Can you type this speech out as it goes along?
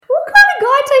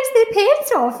their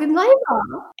pants off in labour.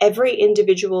 Every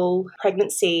individual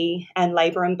pregnancy and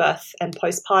labour and birth and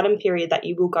postpartum period that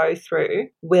you will go through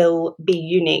will be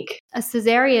unique. A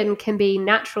cesarean can be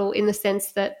natural in the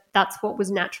sense that that's what was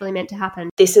naturally meant to happen.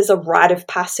 This is a rite of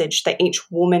passage that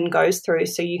each woman goes through.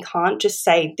 So you can't just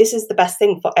say this is the best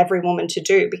thing for every woman to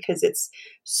do because it's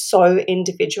so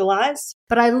individualized.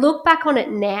 But I look back on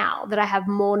it now that I have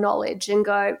more knowledge and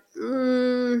go,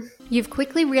 You've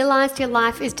quickly realised your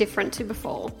life is different to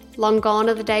before. Long gone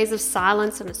are the days of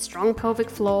silence and a strong pelvic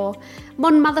floor.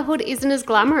 Modern motherhood isn't as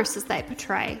glamorous as they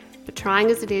portray, but trying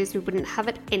as it is, we wouldn't have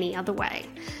it any other way.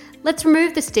 Let's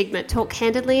remove the stigma, talk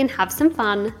candidly and have some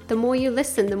fun. The more you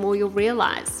listen, the more you'll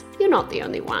realise you're not the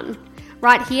only one.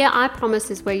 Right here, I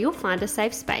promise, is where you'll find a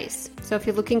safe space. So if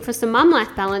you're looking for some mum life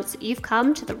balance, you've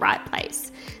come to the right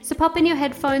place. So pop in your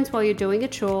headphones while you're doing a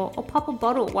chore, or pop a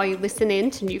bottle while you listen in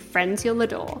to new friends you'll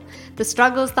adore. The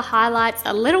struggles, the highlights,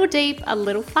 a little deep, a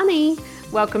little funny.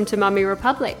 Welcome to Mummy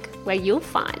Republic, where you'll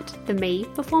find the me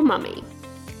before mummy.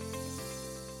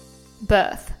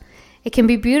 Birth. It can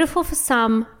be beautiful for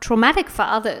some, traumatic for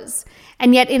others.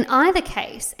 And yet in either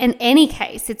case, in any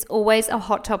case, it's always a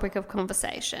hot topic of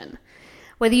conversation.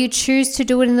 Whether you choose to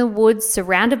do it in the woods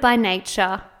surrounded by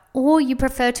nature, or you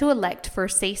prefer to elect for a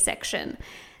C-section,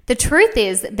 the truth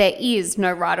is there is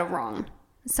no right or wrong.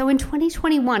 So in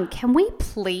 2021, can we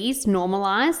please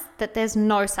normalise that there's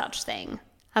no such thing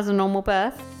as a normal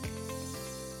birth?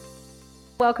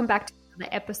 Welcome back to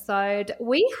another episode.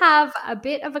 We have a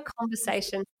bit of a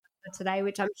conversation today,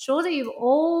 which I'm sure that you've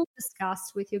all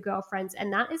discussed with your girlfriends,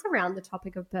 and that is around the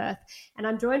topic of birth. And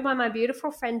I'm joined by my beautiful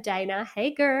friend Dana.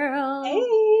 Hey, girl.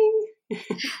 Hey.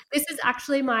 This is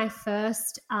actually my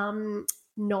first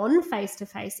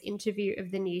non-face-to-face interview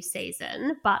of the new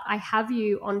season, but I have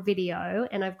you on video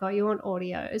and I've got you on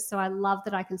audio, so I love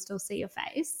that I can still see your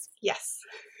face. Yes.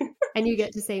 And you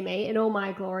get to see me in all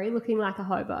my glory, looking like a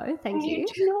hobo. Thank you. You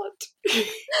do not.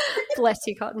 Bless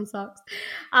you, cotton socks.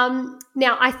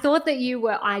 Now, I thought that you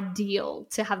were ideal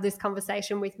to have this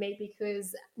conversation with me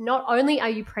because not only are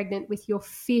you pregnant with your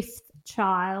fifth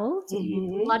child,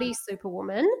 you bloody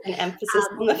superwoman. An emphasis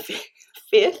on the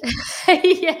fifth.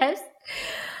 Yes.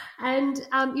 And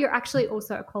you're actually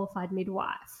also a qualified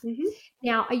midwife. Mm-hmm.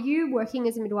 Now, are you working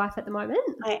as a midwife at the moment?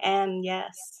 I am,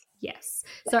 yes. Yes.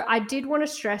 So I did want to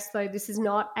stress, though, this is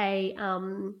not a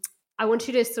I want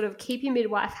you to sort of keep your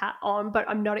midwife hat on, but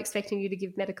I'm not expecting you to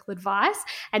give medical advice.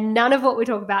 And none of what we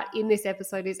talk about in this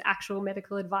episode is actual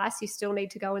medical advice. You still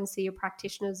need to go and see your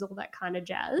practitioners, all that kind of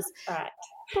jazz. Right.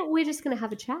 But we're just going to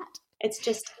have a chat. It's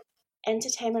just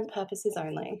entertainment purposes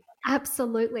only.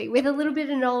 Absolutely. With a little bit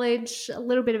of knowledge, a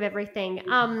little bit of everything.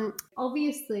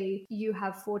 Obviously, you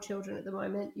have 4 children at the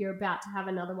moment. You're about to have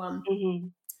another one. Mm-hmm.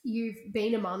 You've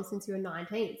been a mum since you were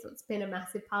 19, so it's been a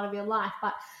massive part of your life.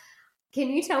 But can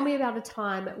you tell me about a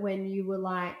time when you were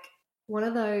like one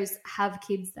of those have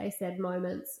kids, they said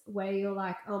moments where you're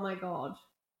like, oh my God,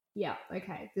 yeah,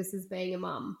 okay, this is being a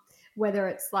mum. Whether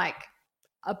it's like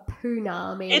a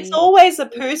poonami. It's always a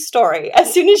poo story.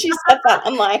 As soon as you said that,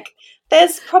 I'm like,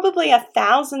 there's probably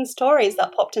 1,000 stories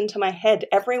that popped into my head.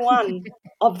 Every one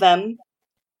of them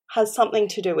has something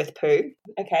to do with poo,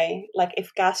 okay? Like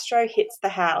if gastro hits the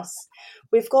house,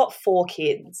 we've got 4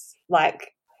 kids,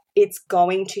 like it's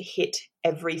going to hit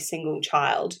every single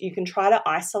child. You can try to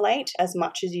isolate as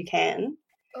much as you can,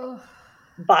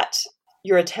 but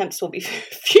your attempts will be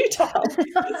futile.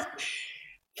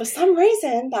 For some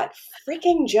reason, that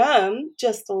freaking germ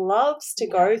just loves to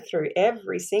go through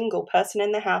every single person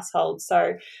in the household.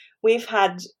 So we've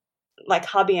had, like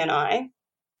hubby and I,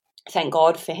 thank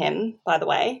God for him, by the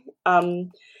way,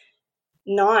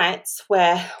 nights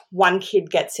where one kid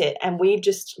gets it and we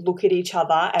just look at each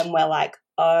other and we're like,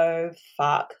 oh,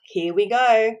 fuck, here we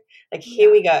go. Like, here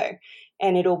we go.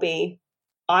 And it'll be,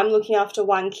 I'm looking after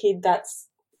one kid that's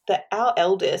our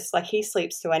eldest, like he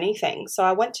sleeps through anything. So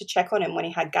I went to check on him when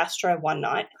he had gastro one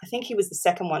night. I think he was the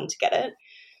second one to get it.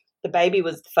 The baby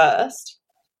was the first.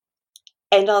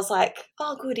 And I was like,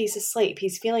 oh, good, he's asleep.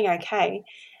 He's feeling okay.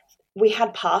 We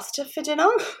had pasta for dinner,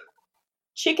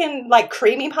 chicken, like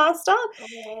creamy pasta.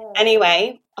 Oh.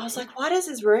 Anyway, I was like, why does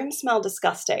his room smell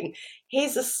disgusting?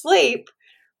 He's asleep,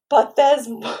 but there's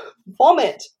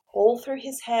vomit all through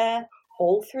his hair,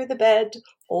 all through the bed,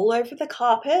 all over the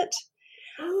carpet.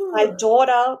 My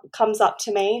daughter comes up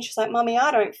to me. She's like, Mummy, I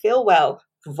don't feel well.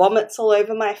 Vomits all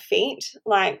over my feet.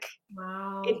 Like,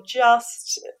 wow. It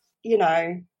just, you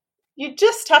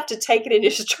just have to take it in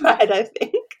your stride, I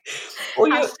think. Or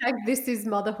this is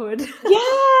motherhood.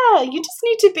 Yeah, you just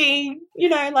need to be,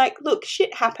 like, look,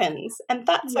 shit happens and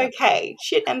that's okay.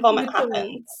 Shit and vomit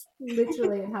happens.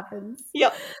 Literally it happens.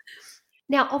 Yep.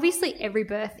 Now, obviously, every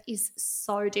birth is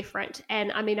so different.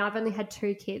 And I mean, I've only had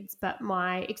 2 kids, but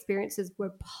my experiences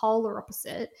were polar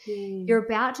opposite. You're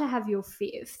about to have your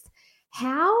 5th.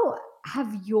 How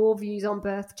have your views on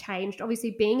birth changed?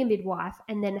 Obviously, being a midwife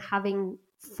and then having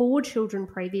 4 children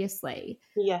previously.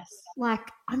 Yes.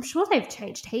 Like, I'm sure they've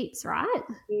changed heaps, right?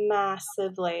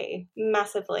 Massively,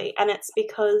 massively. And it's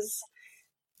because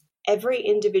every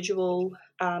individual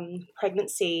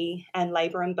pregnancy and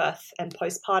labour and birth and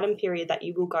postpartum period that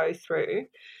you will go through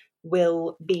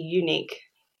will be unique.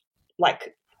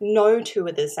 Like, no two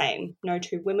are the same. No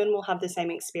two women will have the same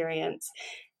experience.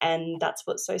 And that's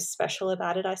what's so special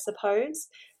about it, I suppose.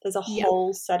 There's a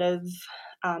whole set of,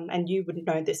 and you would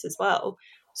know this as well,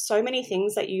 so many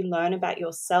things that you learn about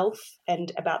yourself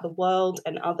and about the world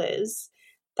and others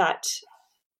that,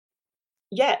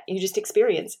 yeah, you just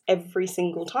experience every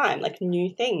single time, like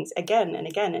new things again and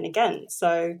again and again.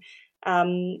 So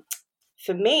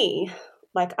for me,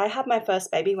 like, I had my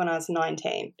first baby when I was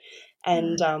 19,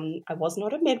 and I was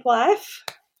not a midwife,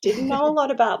 didn't know a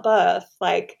lot about birth.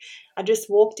 Like, I just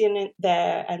walked in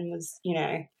there and was,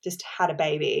 just had a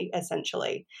baby,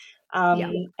 essentially.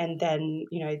 And then,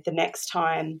 the next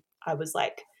time I was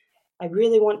like, I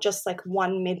really want just like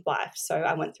one midwife. So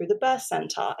I went through the birth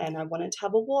center and I wanted to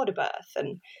have a water birth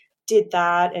and did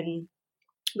that. And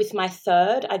with my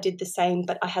third, I did the same,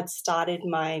 but I had started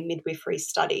my midwifery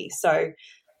study. So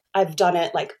I've done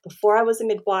it like before I was a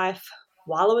midwife,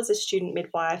 while I was a student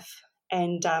midwife,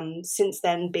 and since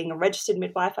then, being a registered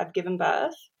midwife, I've given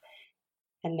birth,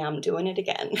 and now I'm doing it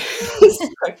again. So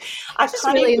I just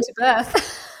really into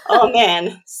birth. Oh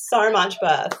man, so much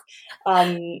birth.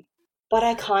 But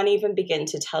I can't even begin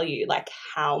to tell you like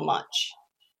how much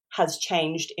has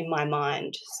changed in my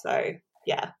mind. So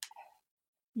yeah.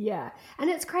 Yeah. And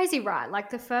it's crazy, right? Like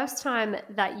the first time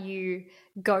that you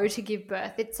go to give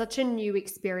birth, it's such a new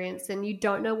experience and you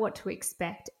don't know what to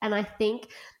expect. And I think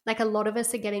like a lot of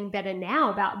us are getting better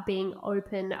now about being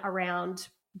open around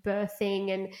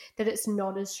birthing and that it's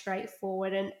not as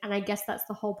straightforward. And I guess that's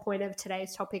the whole point of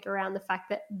today's topic around the fact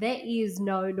that there is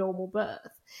no normal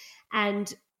birth.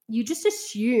 And you just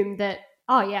assume that,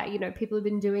 oh yeah, people have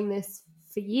been doing this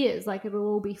for years, like it'll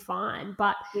all be fine.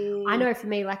 But I know for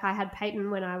me, like I had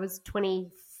Peyton when I was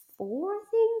 24, I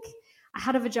think. I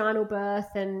had a vaginal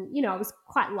birth and, I was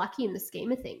quite lucky in the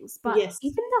scheme of things. But Yes.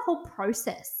 even the whole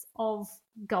process of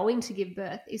going to give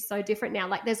birth is so different now.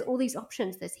 Like there's all these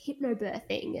options. There's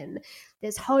hypnobirthing and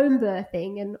there's home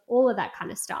birthing and all of that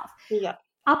kind of stuff. Yeah.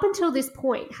 Up until this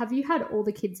point, have you had all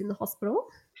the kids in the hospital?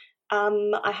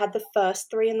 I had the first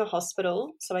 3 in the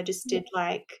hospital. So I just did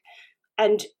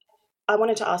and I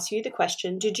wanted to ask you the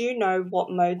question, did you know what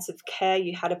modes of care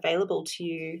you had available to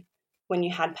you when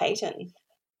you had Peyton?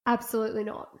 Absolutely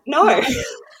not. No.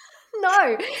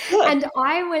 No. Yeah. And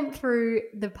I went through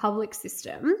the public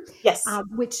system, Yes.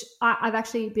 which I've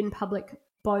actually been public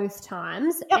both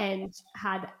times and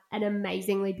had an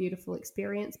amazingly beautiful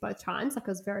experience both times. Like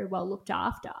I was very well looked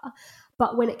after.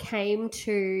 But when it came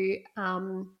to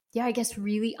I guess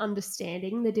really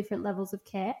understanding the different levels of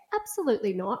care,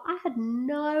 absolutely not. I had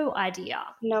no idea.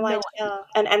 No idea.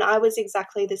 And I was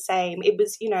exactly the same. It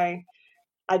was,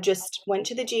 I just went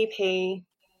to the GP,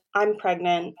 I'm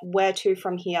pregnant, where to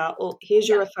from here? Or here's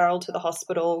your referral to the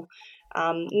hospital.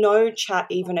 No chat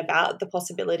even about the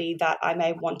possibility that I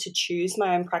may want to choose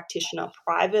my own practitioner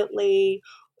privately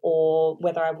or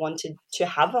whether I wanted to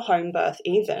have a home birth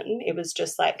even. It was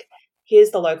just like,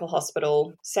 here's the local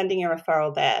hospital, sending a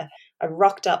referral there. I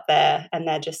rocked up there and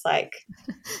they're just like,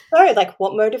 so like,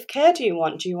 what mode of care do you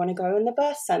want? Do you want to go in the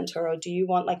birth center or do you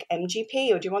want like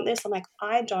MGP or do you want this? I'm like,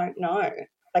 I don't know.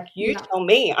 Like, you tell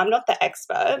me. I'm not the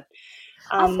expert.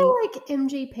 I feel like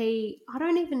MGP, I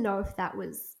don't even know if that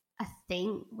was a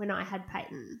thing when I had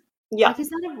Peyton. Yeah. Like, is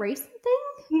that a recent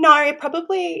thing? No,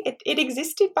 probably it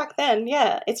existed back then.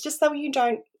 Yeah. It's just that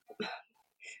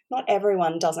not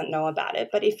everyone doesn't know about it,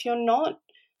 but if you're not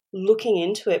looking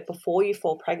into it before you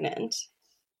fall pregnant,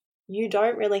 you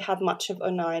don't really have much of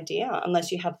an idea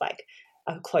unless you have like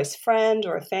a close friend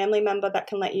or a family member that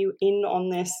can let you in on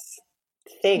this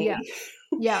thing. Yeah.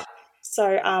 Yeah.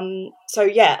 So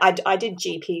I did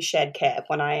GP shared care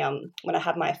when I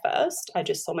had my first. I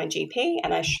just saw my GP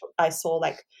and I saw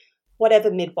like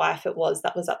whatever midwife it was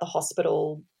that was at the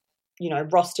hospital,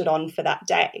 rostered on for that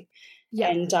day. Yeah.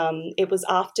 And it was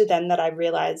after then that I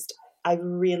realized I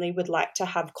really would like to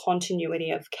have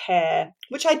continuity of care,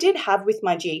 which I did have with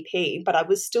my GP, but I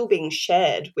was still being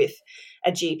shared with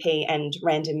a GP and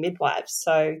random midwives.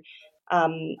 So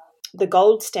the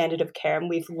gold standard of care, and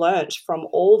we've learnt from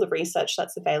all the research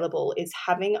that's available, is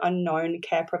having a known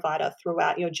care provider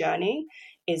throughout your journey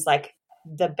is like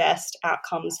the best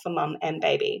outcomes for mum and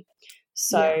baby.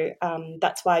 So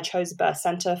that's why I chose a birth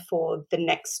centre for the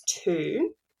next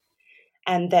two.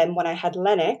 And then when I had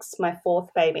Lennox, my fourth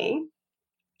baby,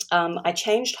 I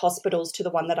changed hospitals to the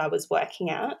one that I was working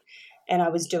at, and I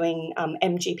was doing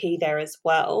MGP there as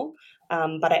well,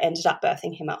 but I ended up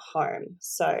birthing him at home.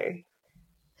 So,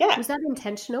 yeah. Was that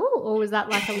intentional, or was that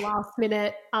like a last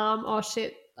minute, oh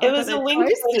shit? It was a wink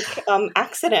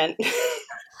accident.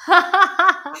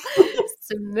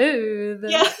 Smooth.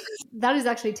 Yeah. That is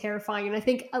actually terrifying. And I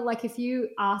think like if you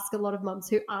ask a lot of mums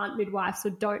who aren't midwives or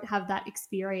don't have that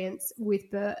experience with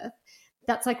birth,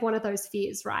 that's like one of those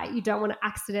fears, right? You don't want to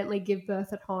accidentally give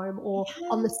birth at home or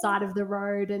on the side of the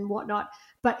road and whatnot.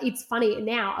 But it's funny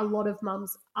now, a lot of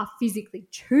mums are physically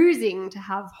choosing to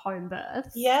have home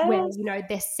births where, you know,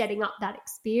 they're setting up that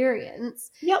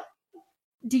experience. Yep.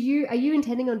 Are you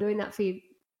intending on doing that for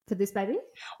this baby?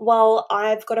 Well,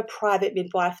 I've got a private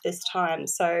midwife this time.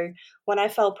 So when I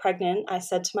fell pregnant, I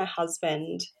said to my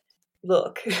husband,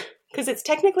 look, because it's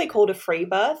technically called a free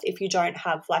birth if you don't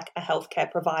have like a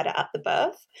healthcare provider at the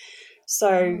birth.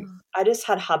 So I just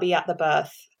had hubby at the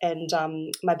birth and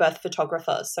my birth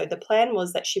photographer. So the plan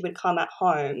was that she would come at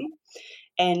home,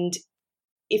 and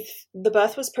if the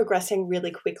birth was progressing really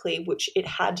quickly, which it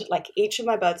had, like each of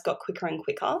my births got quicker and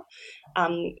quicker,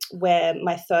 where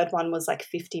my third one was like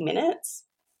 50 minutes.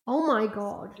 Oh my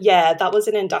God. Yeah, that was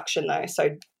an induction though.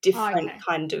 So different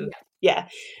kind of,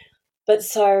 But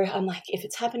so I'm like, if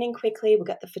it's happening quickly, we'll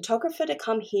get the photographer to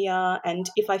come here. And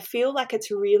if I feel like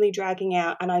it's really dragging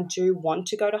out and I do want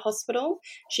to go to hospital,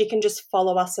 she can just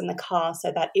follow us in the car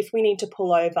so that if we need to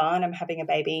pull over and I'm having a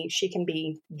baby, she can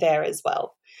be there as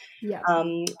well. Yeah.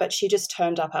 But she just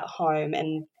turned up at home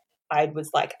and I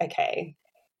was like, okay,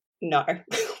 no,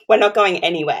 we're not going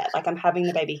anywhere. Like I'm having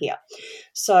the baby here.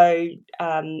 So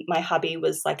my hubby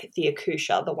was like the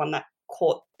accoucheur, the one that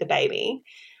caught the baby.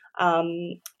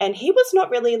 And he was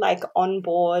not really like on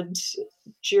board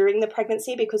during the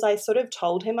pregnancy because I sort of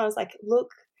told him, I was like, look,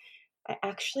 I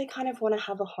actually kind of want to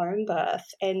have a home birth.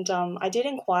 And I did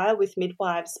inquire with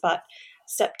midwives, but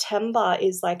September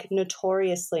is like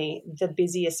notoriously the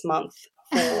busiest month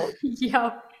for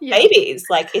babies.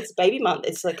 Like it's baby month.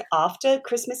 It's like after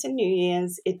Christmas and New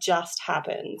Year's, it just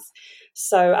happens.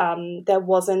 So there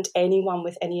wasn't anyone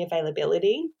with any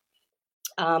availability.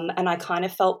 And I kind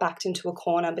of felt backed into a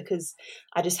corner because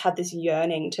I just had this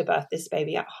yearning to birth this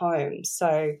baby at home.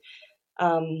 So,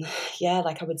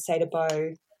 like I would say to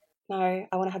Beau, no,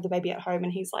 I want to have the baby at home.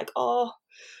 And he's like, oh,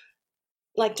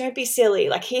 like, don't be silly.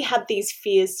 Like he had these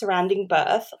fears surrounding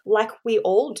birth, like we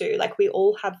all do. Like we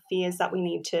all have fears that we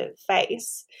need to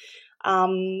face.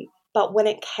 But when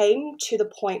it came to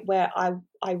the point where I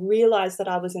realized that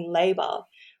I was in labor,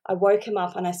 I woke him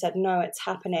up and I said, no, it's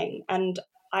happening. And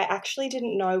I actually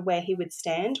didn't know where he would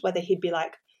stand, whether he'd be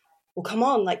like, well, come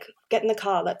on, like get in the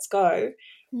car, let's go.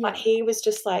 Yeah. But he was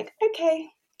just like, okay,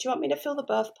 do you want me to fill the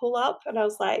birth pool up? And I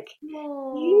was like,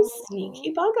 you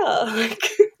sneaky bugger. Like,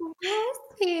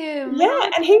 bless him. Yeah,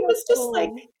 and he was just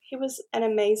like, he was an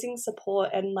amazing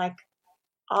support. And like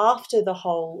after the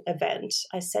whole event,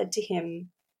 I said to him,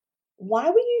 why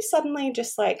were you suddenly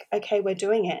just like, okay, we're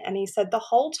doing it? And he said, the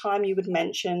whole time you would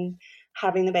mention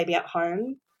having the baby at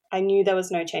home, I knew there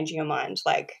was no changing your mind.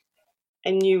 Like,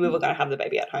 I knew we were going to have the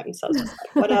baby at home. So I was just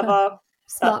like, whatever.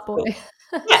 Smart boy.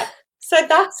 Cool. Yeah. So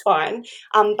that's fine.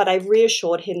 But I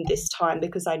reassured him this time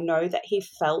because I know that he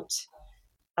felt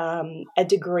a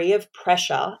degree of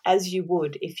pressure, as you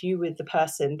would if you were the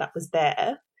person that was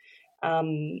there,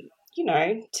 you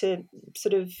know, to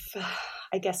sort of,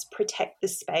 I guess, protect the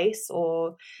space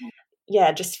or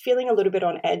just feeling a little bit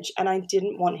on edge. And I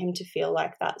didn't want him to feel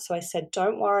like that. So I said,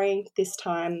 don't worry, this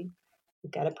time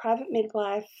we'll get a private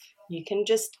midwife. You can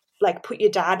just like put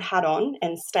your dad hat on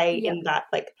and stay in that,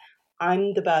 like,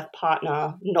 I'm the birth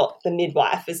partner, not the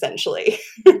midwife, essentially.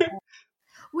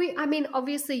 I mean,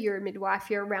 obviously you're a midwife,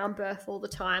 you're around birth all the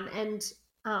time. And,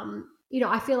 you know,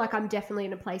 I feel like I'm definitely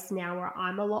in a place now where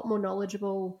I'm a lot more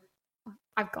knowledgeable.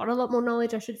 I've got a lot more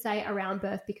knowledge, I should say, around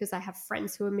birth because I have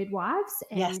friends who are midwives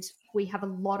and we have a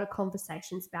lot of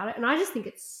conversations about it. And I just think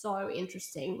it's so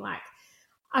interesting. Like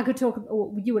I could talk,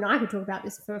 or you and I could talk about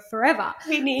this for forever.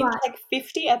 We need like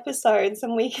 50 episodes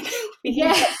and we can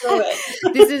get through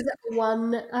it. This is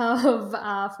one of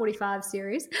 45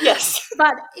 series. Yes.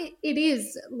 But it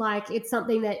is like, it's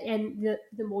something that, and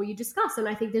the more you discuss, and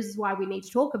I think this is why we need to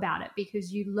talk about it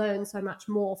because you learn so much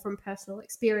more from personal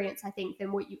experience, I think,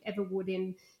 than what you ever would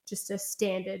in just a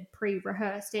standard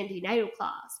pre-rehearsed antenatal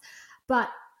class. But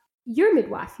you're a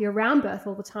midwife, you're around birth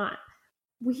all the time.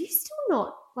 Were you still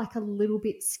not like a little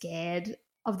bit scared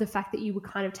of the fact that you were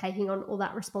kind of taking on all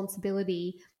that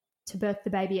responsibility to birth the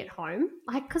baby at home?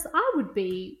 Like, because I would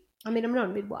be, I mean, I'm not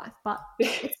a midwife, but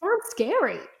it sounds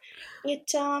scary.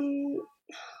 It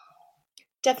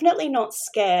definitely not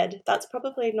scared. That's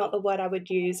probably not the word I would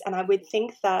use. And I would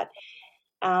think that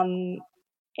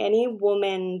any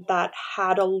woman that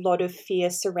had a lot of fear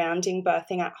surrounding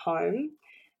birthing at home,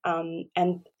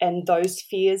 and those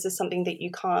fears are something that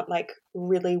you can't like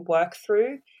really work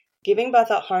through, giving birth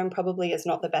at home probably is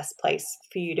not the best place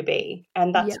for you to be.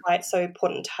 And that's why it's so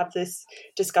important to have this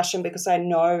discussion, because I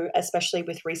know, especially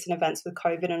with recent events with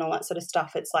COVID and all that sort of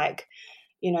stuff, it's like,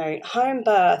 you know, home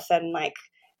birth and like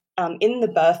in the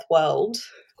birth world,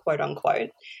 quote unquote,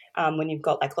 when you've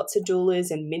got like lots of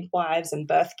doulas and midwives and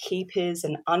birth keepers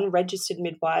and unregistered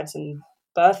midwives and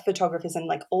birth photographers and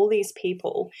like all these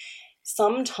people,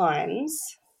 sometimes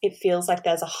it feels like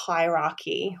there's a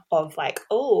hierarchy of like,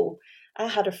 oh, I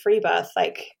had a free birth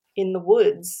like in the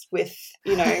woods with,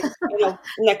 you know,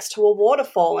 next to a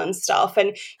waterfall and stuff.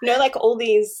 And, you know, like all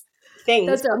these things.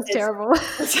 That sounds terrible.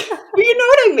 You know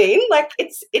what I mean? Like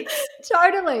it's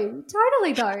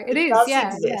totally though. It is.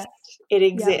 Exist. It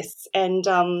exists. Yeah.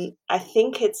 And I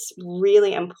think it's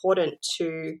really important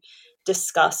to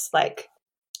discuss like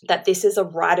that this is a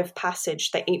rite of passage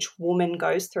that each woman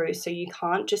goes through. So you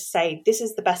can't just say this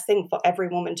is the best thing for every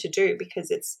woman to do,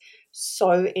 because it's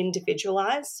so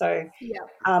individualized. So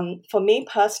for me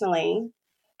personally,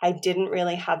 I didn't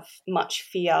really have much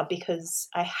fear because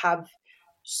I have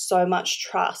so much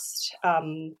trust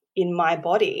in my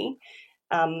body,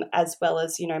 as well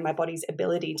as, you know, my body's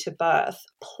ability to birth.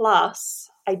 Plus,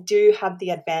 I do have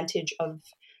the advantage of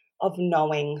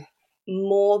knowing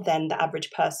more than the average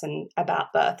person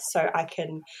about birth. So I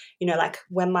can, you know, like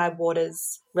when my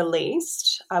waters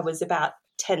released, I was about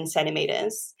 10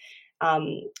 centimeters.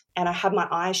 And I had my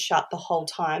eyes shut the whole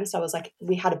time. So I was like,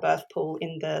 we had a birth pool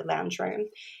in the lounge room.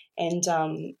 And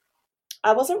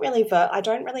I wasn't really,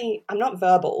 I'm not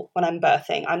verbal when I'm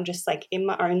birthing. I'm just like in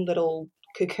my own little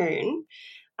cocoon.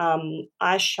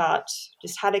 Eyes shut,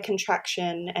 just had a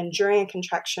contraction. And during a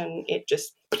contraction, it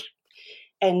just,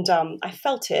 and I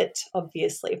felt it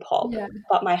obviously pop. Yeah.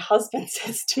 But my husband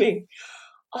says to me,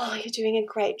 oh, you're doing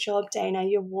a great job, Dana.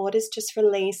 Your water's just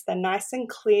released. They're nice and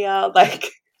clear.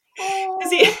 Like,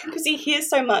 because he hears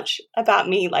so much about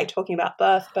me, like talking about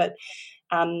birth. But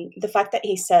the fact that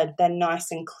he said they're nice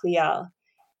and clear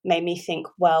made me think,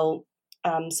 well,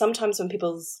 sometimes when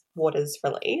people's waters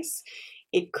release,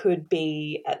 it could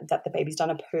be that the baby's done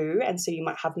a poo, and so you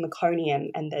might have meconium,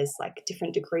 and there's like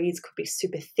different degrees, could be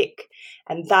super thick,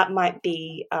 and that might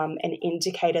be an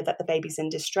indicator that the baby's in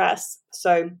distress.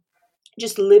 So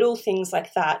just little things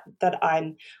like that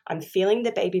I'm feeling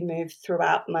the baby move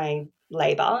throughout my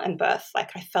labor and birth.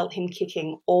 Like I felt him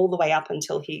kicking all the way up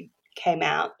until he came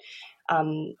out.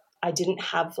 I didn't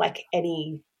have like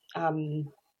any, you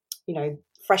know,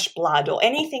 fresh blood or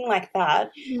anything like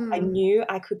that. I knew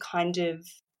I could kind of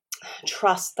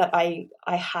trust that I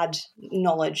had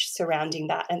knowledge surrounding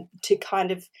that, and to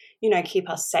kind of, you know, keep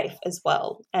us safe as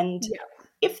well. And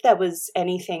if there was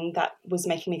anything that was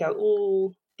making me go,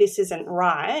 oh, this isn't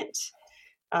right,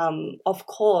 of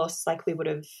course, like we would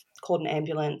have called an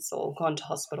ambulance or gone to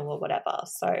hospital or whatever.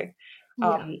 So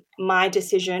my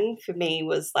decision for me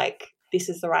was like, this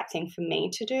is the right thing for me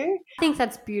to do. I think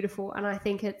that's beautiful, and I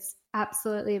think it's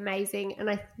absolutely amazing. And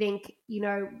I think, you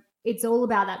know, it's all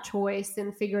about that choice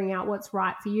and figuring out what's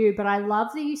right for you. But I love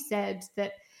that you said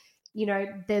that, you know,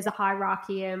 there's a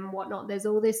hierarchy and whatnot. There's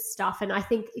all this stuff. And I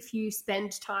think if you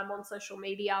spend time on social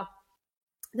media,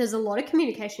 there's a lot of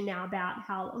communication now about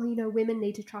how, oh, you know, women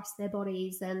need to trust their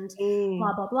bodies and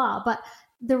blah, blah, blah. But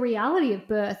the reality of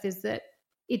birth is that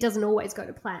it doesn't always go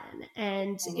to plan,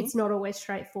 and it's not always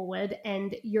straightforward,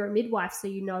 and you're a midwife, so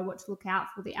you know what to look out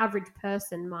for. The average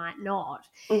person might not.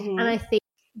 And I think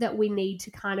that we need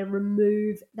to kind of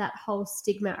remove that whole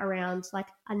stigma around like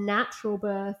a natural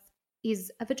birth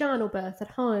is a vaginal birth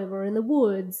at home or in the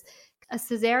woods. A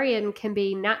cesarean can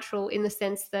be natural in the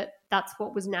sense that that's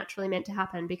what was naturally meant to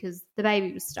happen because the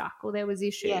baby was stuck or there was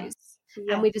issues. Yes.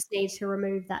 And we just need to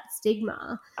remove that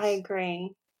stigma. I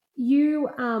agree. You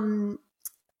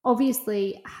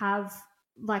obviously have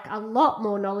like a lot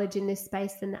more knowledge in this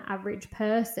space than the average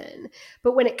person.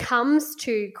 But when it comes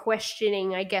to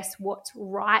questioning, I guess, what's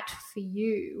right for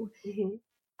you,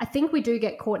 I think we do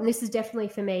get caught. And this is definitely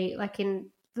for me, like in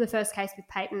the first case with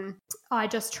Peyton, I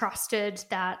just trusted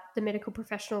that the medical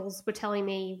professionals were telling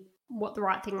me what the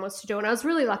right thing was to do. And I was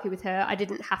really lucky with her. I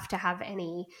didn't have to have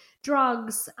any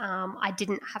drugs. I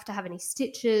didn't have to have any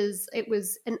stitches. It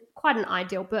was quite an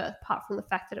ideal birth, apart from the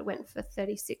fact that it went for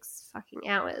 36 fucking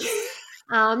hours.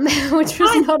 which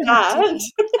was not bad.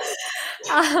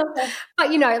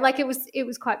 But, you know, like it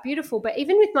was quite beautiful. But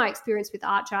even with my experience with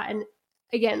Archer, and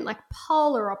again, like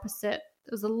polar opposite,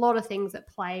 there was a lot of things at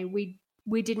play.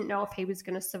 We didn't know if he was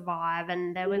going to survive,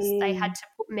 and they had to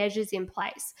put measures in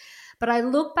place. But I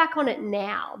look back on it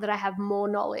now that I have more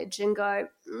knowledge and go,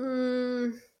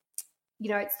 you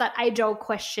know, it's that age-old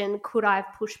question, could I have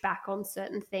pushed back on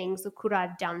certain things, or could I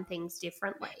have done things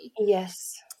differently?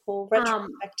 Yes. Well,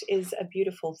 retrospect is a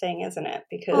beautiful thing, isn't it?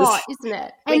 Because isn't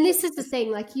it? And this is the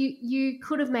thing, like you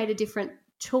could have made a different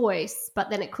choice, but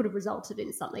then it could have resulted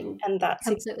in something and that's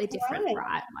completely different,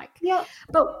 right? Like, yeah.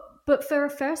 But for a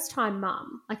first-time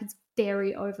mum, like it's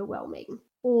very overwhelming,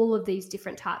 all of these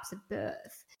different types of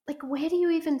birth. Like, where do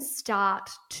you even start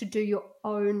to do your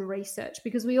own research?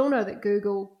 Because we all know that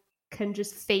Google can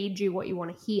just feed you what you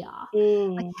want to hear.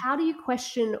 Like, how do you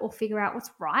question or figure out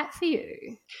what's right for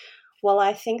you? Well,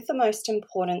 I think the most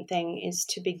important thing is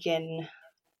to begin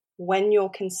when you're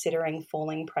considering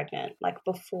falling pregnant, like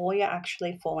before you're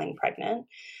actually falling pregnant,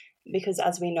 because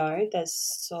as we know,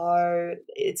 it's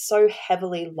so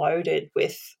heavily loaded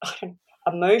with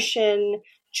emotion,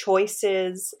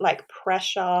 choices, like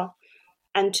pressure,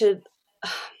 and to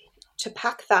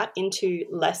pack that into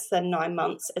less than 9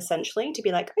 months, essentially, to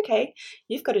be like, okay,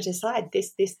 you've got to decide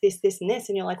this, and this,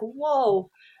 and you're like, whoa,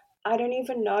 I don't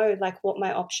even know like what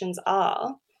my options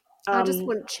are. I just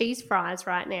want cheese fries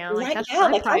right now. Like, that's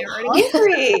my priority. I'm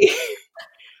hungry.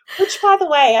 Which, by the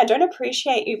way, I don't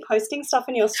appreciate you posting stuff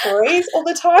in your stories all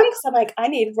the time, because I'm like, I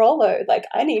need Rolo, like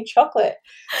I need chocolate.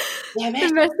 Yeah, man.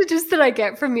 The messages that I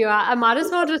get from you are, I might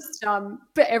as well just,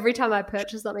 but every time I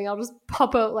purchase something, I'll just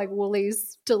pop a like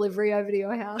Woolies delivery over to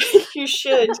your house. You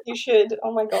should.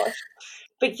 Oh my gosh.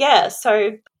 But yeah,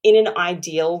 so in an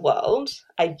ideal world,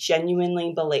 I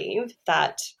genuinely believe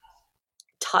that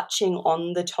touching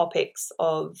on the topics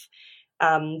of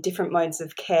different modes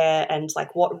of care and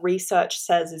like what research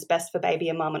says is best for baby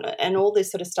and mum and all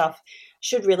this sort of stuff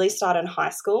should really start in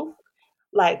high school.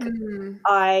 Like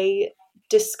I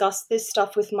discuss this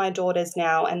stuff with my daughters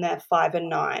now, and they're 5 and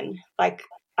 9. Like,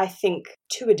 I think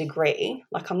to a degree,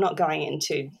 like I'm not going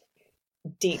into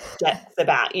deep depths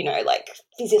about, you know, like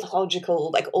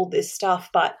physiological, like all this stuff,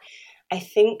 but I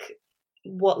think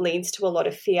what leads to a lot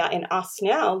of fear in us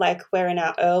now, like we're in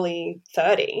our early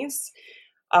 30s,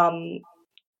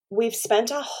 we've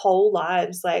spent our whole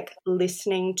lives like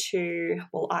listening to,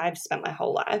 well, I've spent my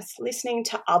whole life listening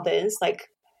to others, like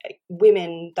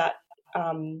women that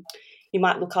you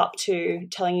might look up to,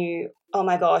 telling you, oh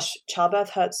my gosh,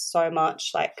 childbirth hurts so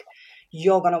much, like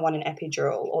you're going to want an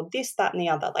epidural, or this, that, and the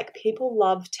other. Like, people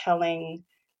love telling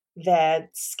their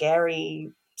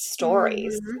scary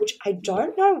stories, which I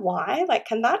don't know why. Like,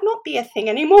 can that not be a thing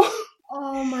anymore?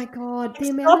 Oh my God.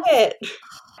 Stop it.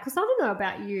 Because I don't know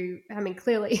about you. I mean,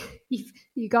 clearly,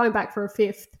 you're going back for a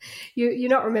fifth. You're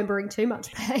not remembering too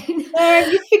much pain.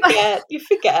 No, you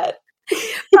forget.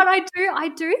 But I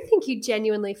do think you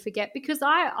genuinely forget, because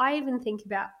I even think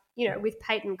about, you know, with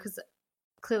Peyton, because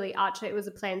clearly Archer, it was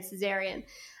a planned cesarean.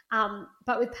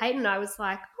 But with Peyton, I was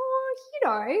like, oh, you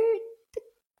know,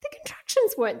 the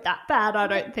contractions weren't that bad, I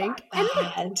don't think. And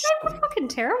they were fucking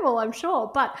terrible, I'm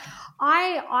sure. But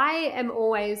I am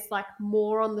always like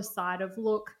more on the side of,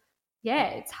 look, yeah,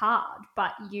 it's hard,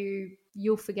 but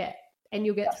you'll forget and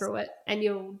you'll get through it and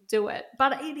you'll do it.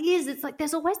 But it's like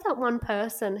there's always that one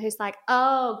person who's like,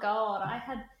 oh God, I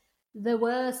had the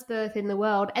worst birth in the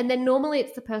world. And then normally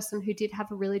it's the person who did have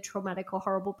a really traumatic or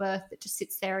horrible birth that just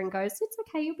sits there and goes, it's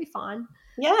okay, you'll be fine.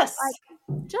 Yes.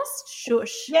 Like, just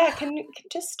shush. Yeah, can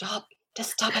just stop.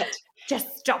 Just stop it.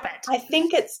 Just stop it. I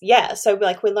think so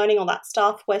like we're learning all that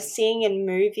stuff. We're seeing in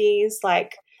movies,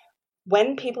 like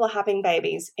when people are having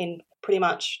babies, in pretty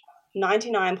much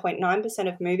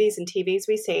 99.9% of movies and TVs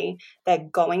we see, they're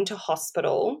going to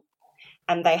hospital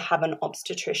and they have an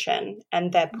obstetrician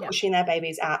and they're pushing their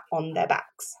babies out on their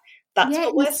backs. That's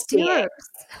what we're seeing.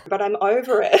 But I'm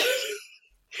over it.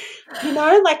 You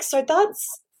know, like, so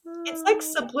it's like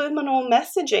subliminal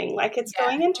messaging. Like, it's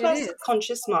going into our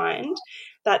subconscious mind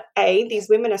that these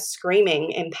women are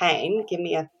screaming in pain, give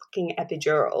me a fucking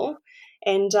epidural.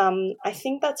 And I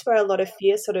think that's where a lot of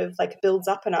fear sort of like builds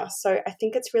up in us. So I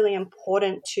think it's really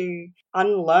important to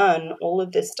unlearn all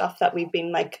of this stuff that we've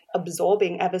been like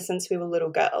absorbing ever since we were little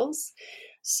girls.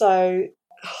 So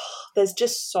there's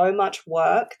just so much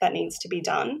work that needs to be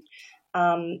done.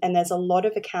 And there's a lot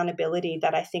of accountability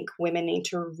that I think women need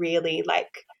to really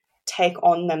like take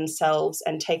on themselves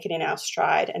and take it in our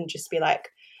stride and just be like,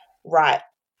 right,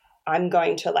 I'm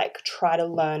going to like try to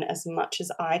learn as much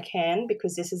as I can,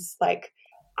 because this is like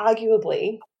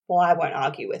arguably, well, I won't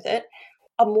argue with it,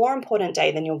 a more important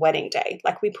day than your wedding day.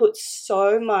 Like, we put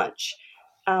so much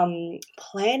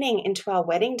planning into our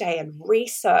wedding day and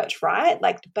research, right?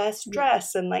 Like the best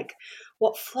dress and like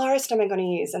what florist am I going to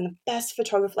use and the best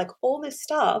photographer, like all this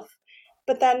stuff.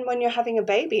 But then when you're having a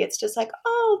baby, it's just like,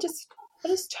 oh, I'll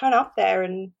just turn up there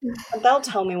and they'll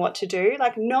tell me what to do.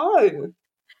 Like, no.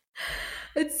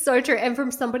 It's so true. And from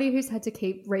somebody who's had to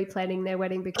keep replanning their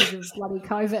wedding because of bloody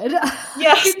COVID,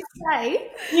 Yes. I can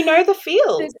say, you know the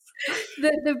feels.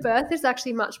 The birth is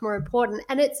actually much more important.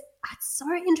 And it's so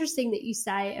interesting that you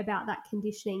say about that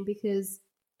conditioning because,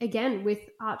 again, with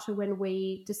Archer, when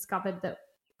we discovered that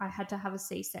I had to have a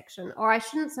C-section, or I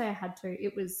shouldn't say I had to,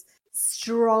 it was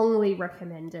strongly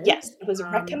recommended. Yes, it was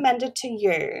recommended to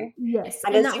you. Yes.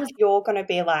 And as if you're going to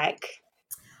be like,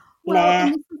 well,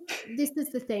 nah. And this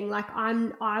is the thing. Like,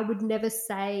 I would never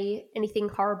say anything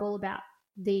horrible about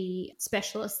the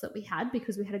specialists that we had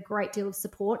because we had a great deal of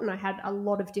support and I had a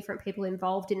lot of different people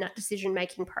involved in that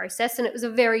decision-making process, and it was a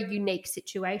very unique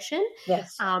situation.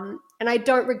 Yes. And I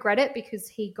don't regret it because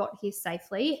he got here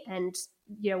safely and,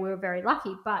 we were very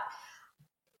lucky. But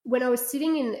when I was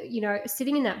sitting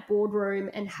in that boardroom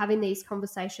and having these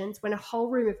conversations, when a whole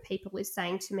room of people is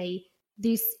saying to me,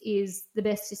 this is the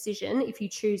best decision. If you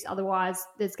choose otherwise,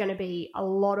 there's going to be a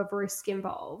lot of risk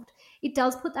involved. It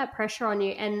does put that pressure on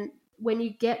you. And when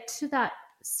you get to that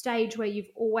stage where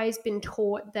you've always been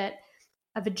taught that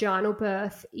a vaginal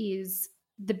birth is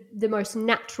the most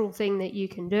natural thing that you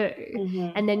can do,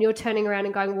 and then you're turning around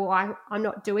and going, well, I'm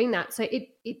not doing that. So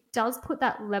it does put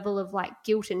that level of like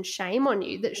guilt and shame on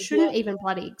you that shouldn't even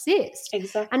bloody exist.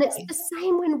 Exactly. And it's the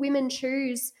same when women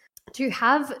choose to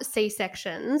have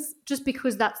C-sections just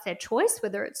because that's their choice,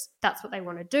 whether that's what they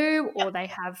want to do or they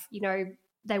have,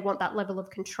 they want that level of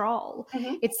control.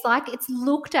 It's like it's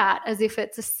looked at as if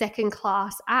it's a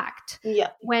second-class act. Yeah.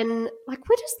 When like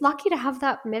we're just lucky to have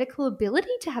that medical ability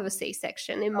to have a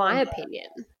C-section, in my opinion.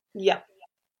 Yeah.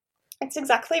 It's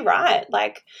exactly right.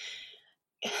 Like,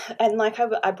 and like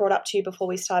I brought up to you before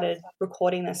we started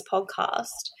recording this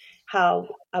podcast, how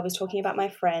I was talking about my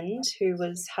friend who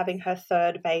was having her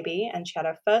third baby and she had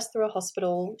her first through a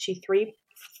hospital. She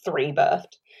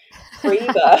pre-birthed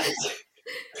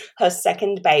her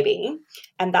second baby,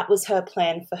 and that was her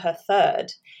plan for her third.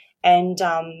 And,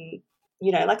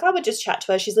 like I would just chat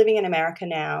to her. She's living in America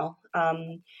now.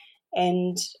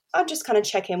 And I'd just kind of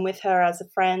check in with her as a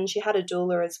friend. She had a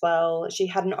doula as well. She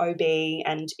had an OB,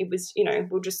 and it was,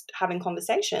 we're just having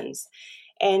conversations.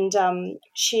 And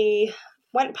she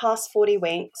went past 40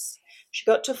 weeks. She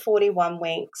got to 41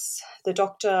 weeks. The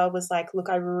doctor was like, look,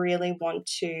 I really want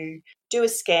to do a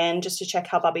scan just to check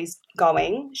how Bubby's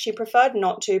going. She preferred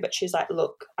not to, but she's like,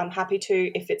 look, I'm happy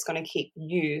to if it's going to keep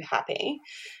you happy,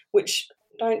 which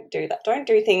don't do that. Don't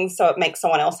do things so it makes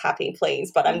someone else happy,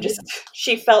 please. But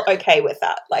she felt okay with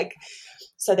that. Like,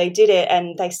 so they did it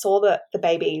and they saw that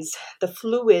the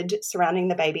fluid surrounding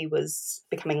the baby was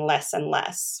becoming less and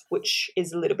less, which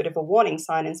is a little bit of a warning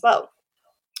sign as well.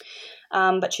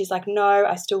 But she's like, no,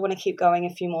 I still want to keep going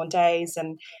a few more days.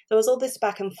 And there was all this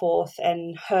back and forth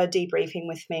and her debriefing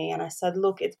with me. And I said,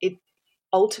 look, it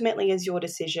ultimately is your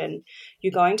decision.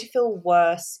 You're going to feel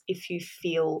worse if you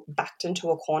feel backed into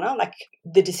a corner, like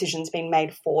the decision's been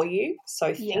made for you.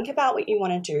 So think about what you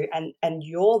want to do. And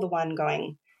you're the one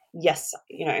going, yes,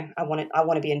 I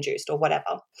want to be induced or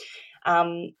whatever.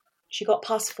 She got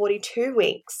past 42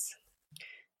 weeks,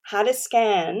 had a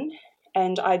scan.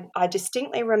 And I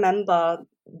distinctly remember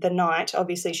the night.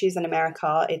 Obviously, she's in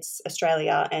America, it's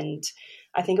Australia, and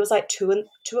I think it was like 2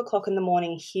 o'clock in the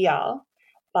morning here,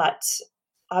 but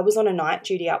I was on a night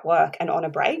duty at work and on a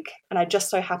break, and I just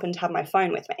so happened to have my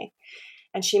phone with me.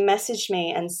 And she messaged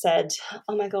me and said,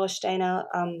 oh my gosh, Dana,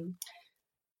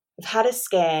 I've had a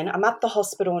scan. I'm at the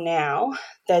hospital now.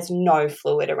 There's no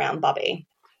fluid around Bubby.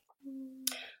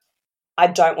 I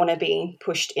don't want to be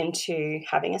pushed into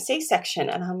having a C-section.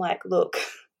 And I'm like, look,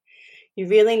 you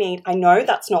really need, I know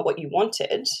that's not what you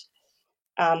wanted.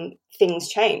 Things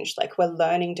change. Like, we're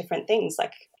learning different things.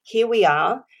 Like, here we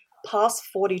are, past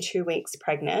 42 weeks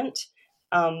pregnant,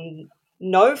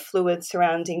 no fluid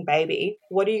surrounding baby.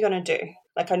 What are you going to do?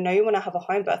 Like, I know you want to have a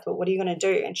home birth, but what are you going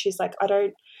to do? And she's like, I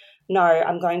don't know.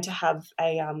 I'm going to have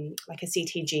a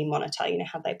CTG monitor. You know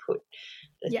how they put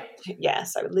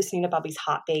so listening to Bubby's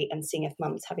heartbeat and seeing if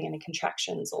mum's having any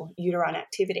contractions or uterine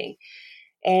activity.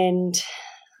 And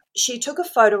she took a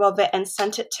photo of it and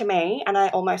sent it to me, and I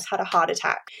almost had a heart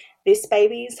attack. This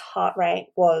baby's heart rate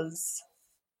was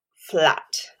flat.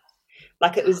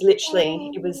 Like, it was literally,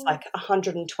 it was like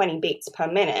 120 beats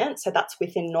per minute, so that's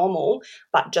within normal,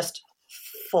 but just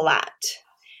flat,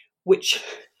 which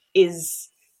is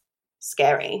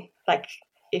scary. Like,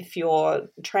 if you're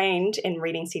trained in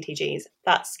reading CTGs,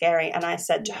 that's scary. And I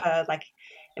said to her, like,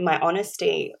 in my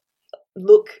honesty,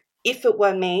 look, if it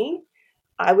were me,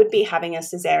 I would be having a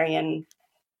cesarean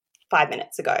 5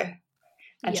 minutes ago.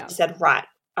 And she said, right,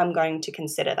 I'm going to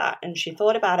consider that. And she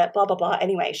thought about it, blah, blah, blah.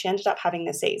 Anyway, she ended up having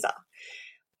the Caesar.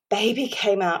 Baby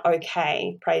came out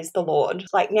okay, praise the Lord.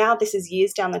 Like, now this is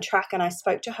years down the track, and I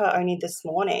spoke to her only this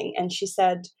morning, and she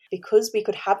said, because we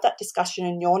could have that discussion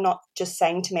and you're not just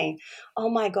saying to me, oh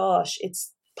my gosh,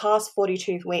 it's past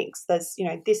 42 weeks, there's, you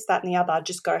know, this, that, and the other,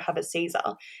 just go have a Caesar.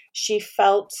 She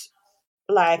felt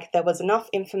like there was enough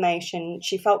information.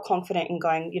 She felt confident in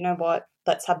going, you know what,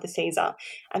 let's have the Caesar.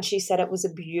 And she said it was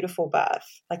a beautiful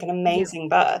birth, like an amazing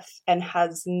birth, and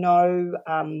has no,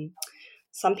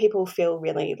 some people feel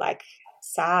really like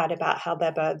sad about how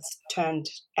their births turned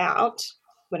out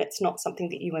when it's not something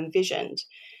that you envisioned.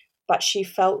 But she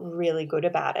felt really good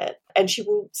about it. And she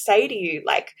will say to you,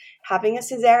 like, having a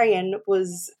cesarean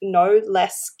was no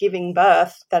less giving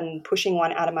birth than pushing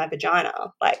one out of my vagina.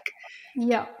 Like,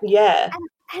 yeah.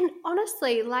 And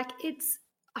honestly, like, it's,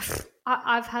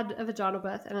 I've had a vaginal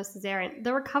birth and a cesarean.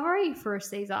 The recovery for a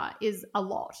Caesar is a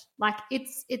lot. Like,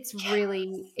 it's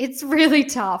really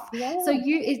tough. Yeah. So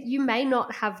you may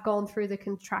not have gone through the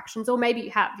contractions, or maybe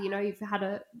you have, you know,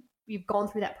 you've gone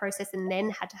through that process and then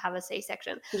had to have a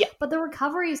C-section. Yeah. But the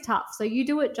recovery is tough. So you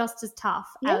do it just as tough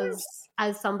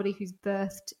as somebody who's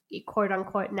birthed, quote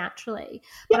unquote, naturally.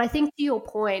 But I think, to your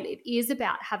point, it is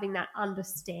about having that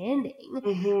understanding.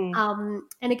 Mm-hmm.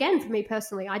 And again, for me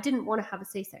personally, I didn't want to have a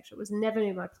C-section. It was never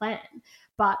in my plan.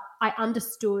 But I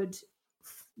understood,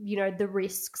 you know, the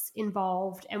risks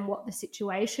involved and what the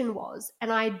situation was.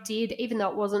 And I did, even though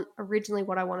it wasn't originally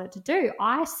what I wanted to do,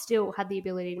 I still had the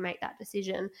ability to make that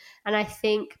decision. And I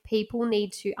think people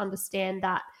need to understand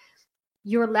that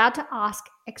you're allowed to ask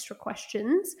extra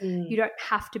questions. You don't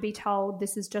have to be told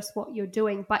this is just what you're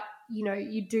doing, but, you know,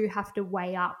 you do have to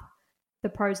weigh up the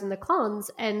pros and the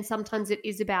cons. And sometimes it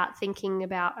is about thinking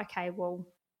about, okay, well,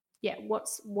 yeah,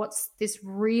 what's this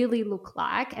really look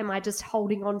like? Am I just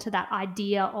holding on to that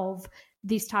idea of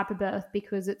this type of birth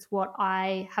because it's what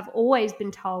I have always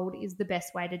been told is the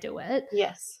best way to do it?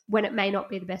 Yes. When it may not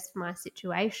be the best for my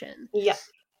situation. Yeah.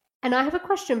 And I have a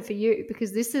question for you,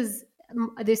 because this is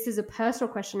a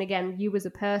personal question. Again, you as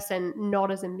a person,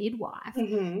 not as a midwife.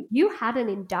 Mm-hmm. You had an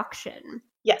induction.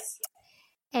 Yes.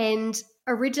 And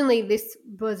originally this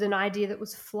was an idea that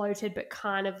was floated, but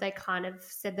they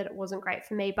said that it wasn't great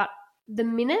for me. But the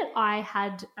minute I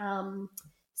had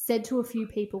said to a few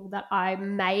people that I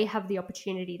may have the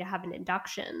opportunity to have an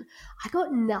induction, I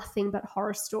got nothing but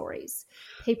horror stories.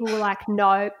 People were like,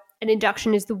 no, an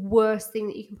induction is the worst thing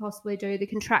that you can possibly do. The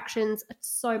contractions are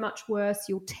so much worse.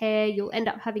 You'll tear. You'll end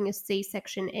up having a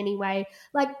C-section anyway.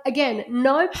 Like, again,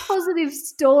 no positive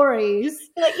stories.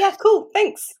 You're like, yeah, cool,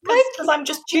 thanks. Because I'm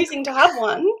just choosing to have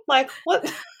one. Like, what?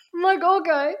 I'm like,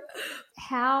 okay.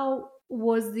 How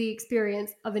was the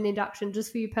experience of an induction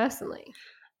just for you personally?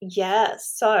 Yeah,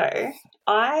 so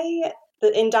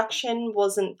the induction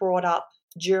wasn't brought up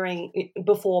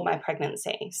before my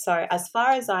pregnancy. So as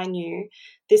far as I knew,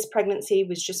 this pregnancy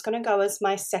was just going to go as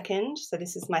my second. So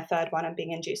this is my third one I'm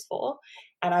being induced for.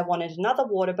 And I wanted another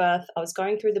water birth. I was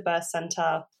going through the birth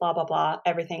center, blah, blah, blah.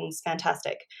 Everything's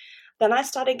fantastic. Then I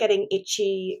started getting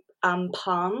itchy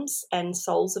palms and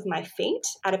soles of my feet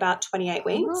at about 28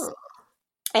 weeks. Oh.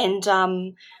 And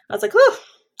I was like, oh,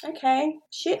 okay,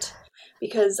 shit.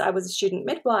 Because I was a student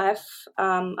midwife,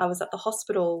 I was at the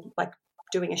hospital, like,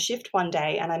 doing a shift one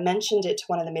day, and I mentioned it to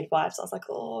one of the midwives. I was like,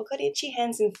 oh, I've got itchy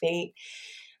hands and feet.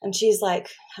 And she's like,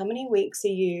 how many weeks are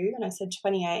you? And I said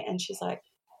 28. And she's like,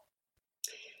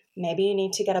 maybe you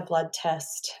need to get a blood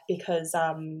test because,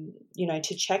 you know,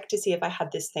 to check to see if I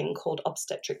had this thing called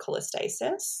obstetric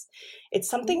cholestasis. It's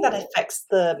something that affects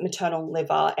the maternal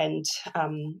liver, and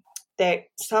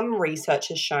some research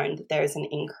has shown that there is an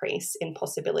increase in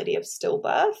possibility of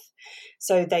stillbirth.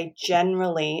 So they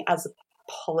generally, as a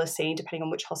policy, depending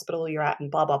on which hospital you're at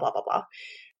and blah, blah, blah, blah, blah,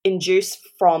 induce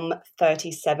from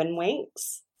 37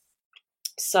 weeks.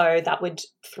 So that would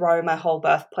throw my whole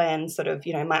birth plan, sort of,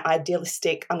 you know, my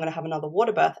idealistic, I'm going to have another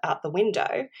water birth, out the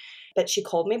window. But she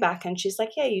called me back and she's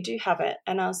like, yeah, you do have it.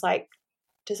 And I was like,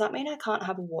 does that mean I can't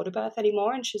have a water birth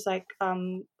anymore? And she's like,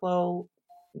 well,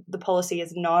 the policy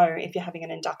is no if you're having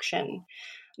an induction.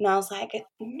 And I was like,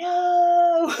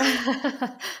 no.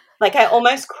 Like, I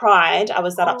almost cried. I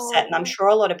was that upset. And I'm sure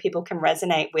a lot of people can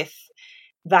resonate with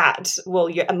that. Well,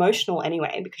 you're emotional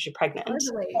anyway because you're pregnant,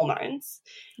 hormones.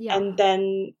 Yeah. And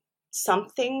then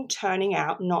something turning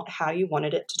out not how you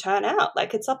wanted it to turn out.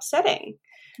 Like, it's upsetting.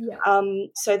 Yeah.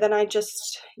 So then I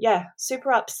just,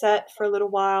 super upset for a little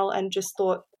while and just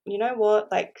thought, you know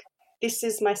what, like, this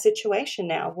is my situation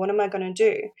now. What am I going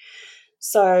to do?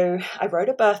 So I wrote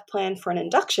a birth plan for an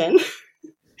induction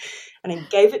and I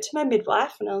gave it to my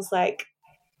midwife and I was like,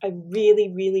 I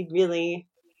really, really, really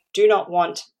do not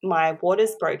want my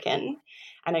waters broken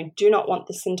and I do not want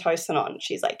the Syntocinon.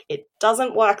 She's like, it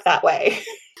doesn't work that way.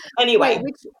 Anyway.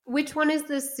 Wait, which one is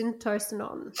the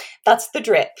Syntocinon? That's the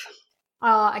drip.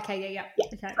 Oh, okay, yeah.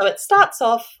 Okay. So it starts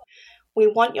off, we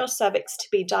want your cervix to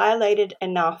be dilated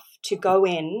enough to go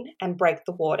in and break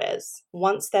the waters.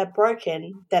 Once they're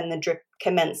broken, then the drip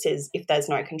commences if there's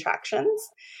no contractions.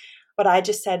 But I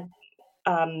just said,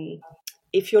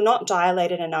 if you're not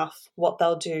dilated enough, what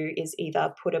they'll do is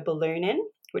either put a balloon in,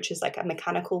 which is like a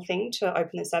mechanical thing to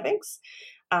open the cervix,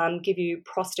 give you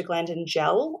prostaglandin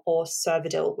gel or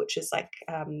Cervidil, which is like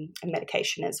a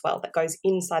medication as well that goes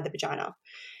inside the vagina.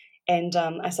 And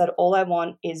I said, all I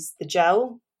want is the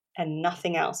gel and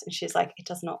nothing else. And she's like, it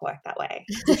does not work that way.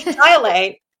 If you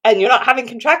dilate and you're not having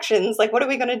contractions, like, what are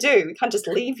we going to do? We can't just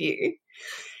leave you.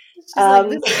 She's like,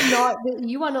 this is not,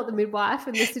 you are not the midwife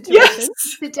in this situation. Yes.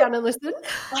 Sit down and listen.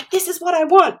 Like, this is what I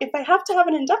want. If I have to have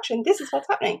an induction, this is what's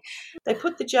happening. They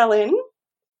put the gel in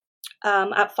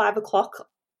at 5:00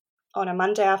 on a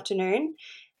Monday afternoon.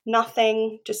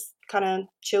 Nothing, just kind of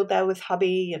chilled there with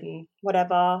hubby and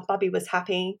whatever. Bubby was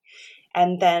happy.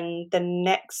 And then the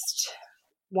next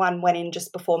one went in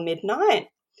just before midnight.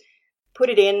 Put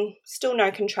it in, still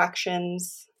no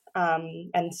contractions.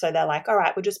 And so they're like, all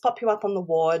right, we'll just pop you up on the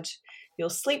ward. You'll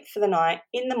sleep for the night.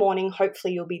 In the morning,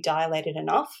 hopefully you'll be dilated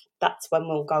enough. That's when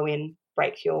we'll go in,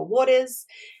 break your waters,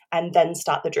 and then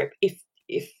start the drip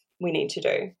if we need to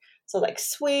do. So like,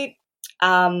 sweet.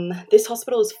 This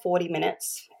hospital is 40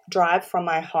 minutes drive from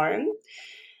my home.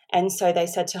 And so they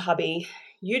said to hubby,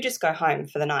 you just go home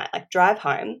for the night, like drive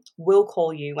home. We'll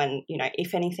call you when,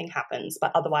 if anything happens,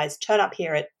 but otherwise turn up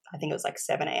here at, I think it was like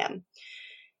 7 a.m.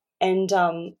 And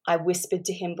I whispered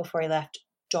to him before he left,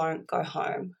 don't go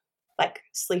home, like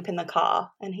sleep in the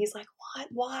car. And he's like, what?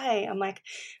 Why? I'm like,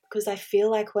 because I feel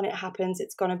like when it happens,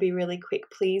 it's going to be really quick.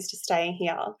 Please just stay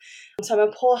here. And so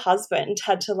my poor husband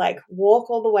had to like walk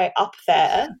all the way up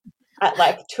there at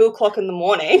like 2:00 in the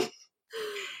morning.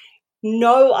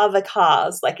 No other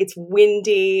cars. Like, it's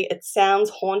windy. It sounds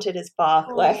haunted as fuck.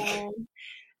 Oh. Like,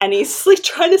 and he's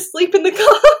trying to sleep in the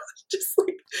car, just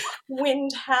like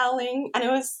wind howling. And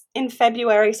it was in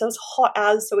February, so it was hot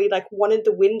as. So he like wanted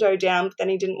the window down, but then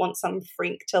he didn't want some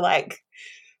freak to like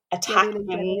attack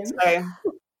him. So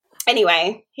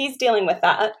anyway, he's dealing with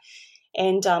that.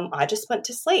 And I just went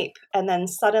to sleep. And then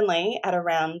suddenly at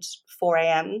around 4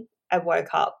 a.m., I woke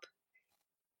up.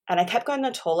 And I kept going to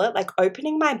the toilet, like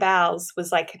opening my bowels was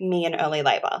like me in early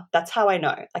labor. That's how I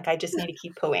know. Like, I just need to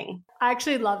keep pooing. I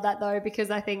actually love that though,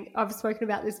 because I think I've spoken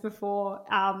about this before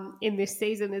in this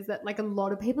season, is that like a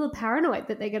lot of people are paranoid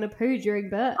that they're going to poo during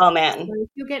birth. Oh man. So if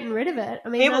you're getting rid of it, I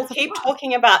mean, people keep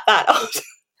talking about that.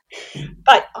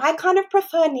 But I kind of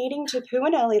prefer needing to poo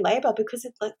in early labor because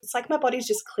it's like my body's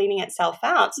just cleaning itself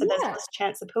out. So there's less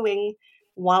chance of pooing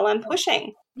while I'm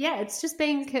pushing. Yeah, it's just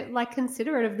being like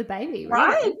considerate of the baby,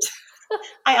 right?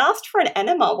 I asked for an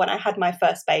enema when I had my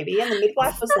first baby, and the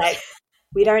midwife was like,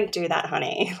 "We don't do that,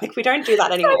 honey. Like, we don't do that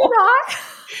anymore."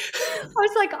 I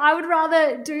was like, I would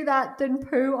rather do that than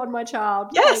poo on my child.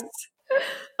 Yes,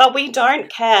 but we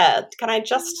don't care. Can I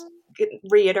just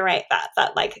reiterate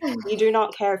that like, we do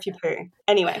not care if you poo.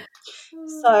 Anyway,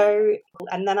 so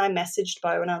and then I messaged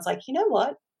Bo and I was like, you know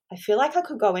what? I feel like I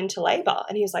could go into labor.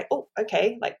 And he was like, oh,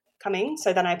 okay, like coming.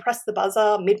 So then I pressed the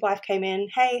buzzer, midwife came in,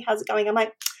 hey, how's it going? I'm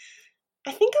like,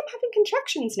 I think I'm having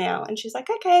contractions now. And she's like,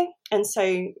 okay. And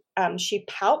so she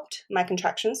palped my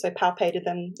contractions, so palpated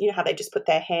them, you know how they just put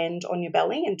their hand on your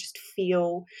belly and just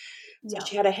feel. So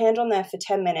she had a hand on there for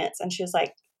 10 minutes and she was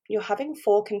like, you're having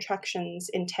 4 contractions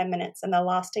in 10 minutes and they're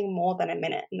lasting more than a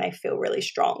minute and they feel really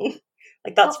strong.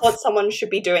 Like, that's what someone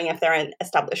should be doing if they're in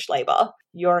established labor.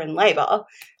 You're in labor.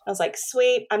 I was like,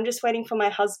 sweet, I'm just waiting for my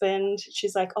husband.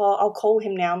 She's like, oh, I'll call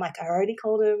him now. I'm like, I already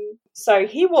called him. So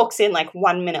he walks in like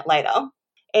 1 minute later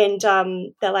and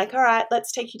they're like, all right,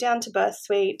 let's take you down to birth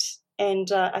suite. And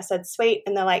I said, sweet.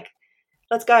 And they're like,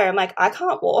 let's go. I'm like, I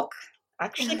can't walk. I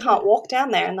actually can't walk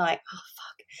down there. And they're like, oh,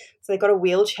 fuck. So they got a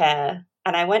wheelchair.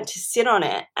 And I went to sit on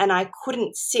it and I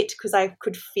couldn't sit because I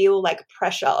could feel like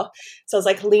pressure. So I was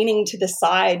like leaning to the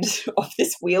side of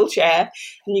this wheelchair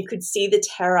and you could see the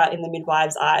terror in the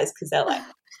midwife's eyes because they're like,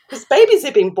 because babies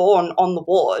have been born on the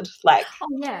ward. Like, oh,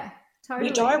 yeah. Totally.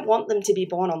 We don't want them to be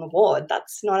born on the ward.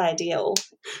 That's not ideal.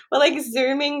 We're like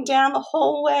zooming down the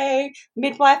hallway.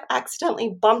 Midwife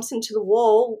accidentally bumps into the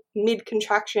wall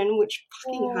mid-contraction, which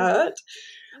fucking hurt.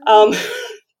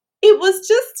 It was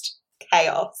just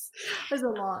chaos. There's a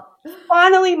lot.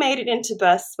 Finally made it into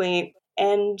birth suite,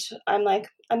 and I'm like,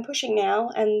 I'm pushing now.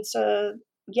 And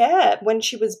yeah, when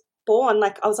she was born,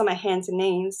 like I was on my hands and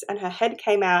knees, and her head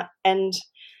came out, and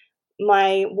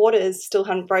my waters still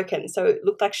hadn't broken, so it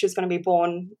looked like she was going to be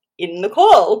born in the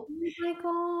call. Oh my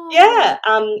God. Yeah.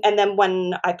 And then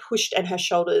when I pushed and her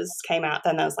shoulders came out,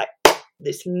 then there was like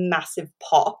this massive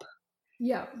pop.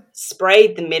 Yeah.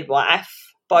 Sprayed the midwife.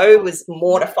 Bo was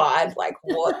mortified, like,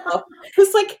 what the? It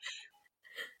was like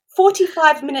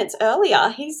 45 minutes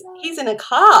earlier. He's in a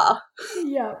car.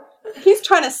 Yeah. He's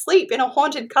trying to sleep in a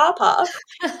haunted car park.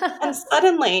 And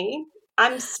suddenly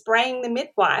I'm spraying the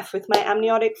midwife with my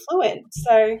amniotic fluid.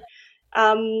 So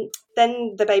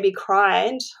then the baby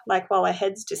cried, like, while her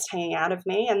head's just hanging out of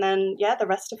me. And then, yeah, the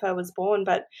rest of her was born.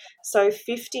 But so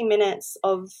 50 minutes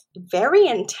of very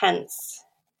intense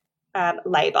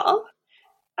labour.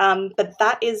 But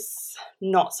that is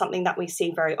not something that we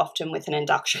see very often with an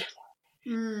induction.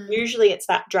 Usually it's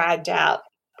that dragged out,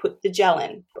 put the gel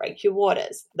in, break your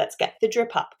waters, let's get the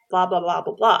drip up, blah, blah, blah,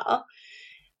 blah, blah.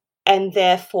 And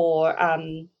therefore,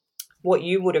 what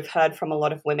you would have heard from a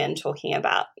lot of women talking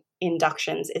about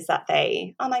inductions is that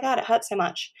they, oh my God, it hurts so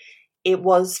much. It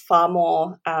was far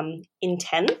more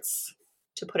intense,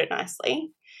 to put it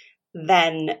nicely,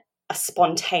 than a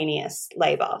spontaneous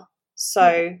labour.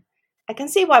 So I can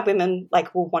see why women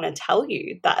like will want to tell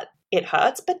you that it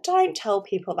hurts, but don't tell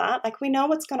people that. Like, we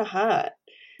know it's going to hurt.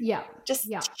 Yeah. Just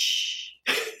shh.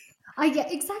 Yeah,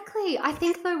 exactly. I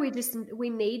think though we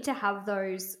need to have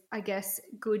those, I guess,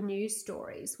 good news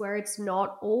stories where it's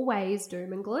not always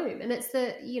doom and gloom. And it's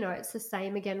the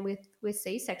same again with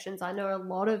C-sections. I know a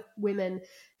lot of women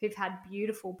who've had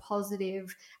beautiful,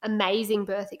 positive, amazing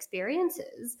birth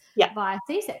experiences via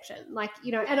C-section. Like,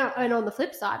 and on the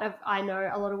flip side, I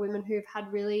know a lot of women who've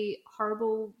had really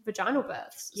horrible vaginal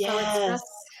births. Yes. So it's just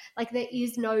like there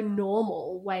is no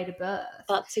normal way to birth.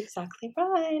 That's exactly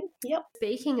right. Yep.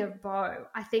 Speaking of Bo,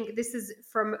 I think this is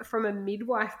from a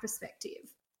midwife perspective.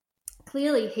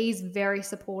 Clearly, he's very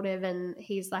supportive and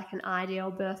he's like an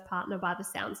ideal birth partner by the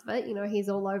sounds of it. He's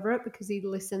all over it because he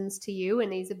listens to you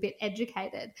and he's a bit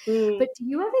educated. But do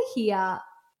you ever hear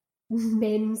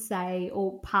men say,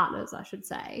 or partners, I should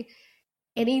say,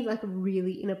 any like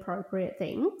really inappropriate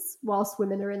things whilst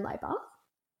women are in labour?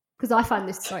 Because I find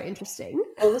this so interesting.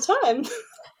 All the time.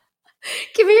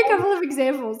 Give me a couple of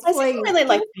examples, please. I see really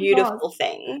like beautiful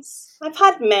things. I've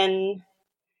had men.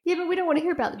 Yeah, but we don't want to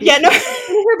hear about the beautiful. We want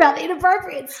to hear about the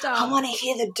inappropriate stuff. I want to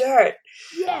hear the dirt.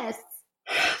 Yes.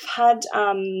 I've had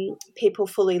people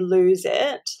fully lose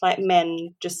it, like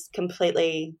men just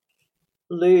completely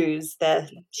lose their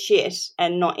shit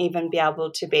and not even be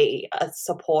able to be a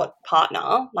support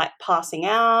partner, like passing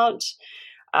out.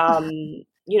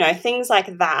 Things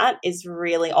like that is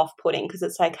really off-putting because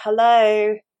it's like,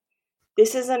 hello,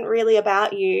 this isn't really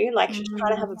about you. Like, she's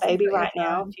trying to have a baby right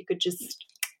now. If you could just,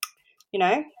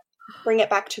 bring it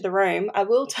back to the room. I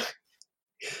will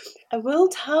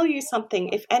tell you something.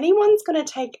 If anyone's going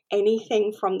to take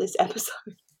anything from this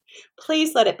episode,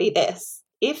 please let it be this.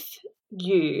 If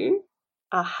you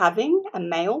are having a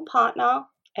male partner,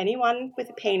 anyone with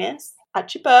a penis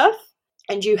at your birth,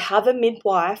 and you have a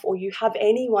midwife or you have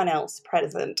anyone else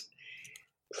present,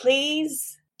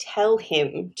 please tell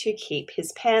him to keep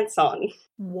his pants on.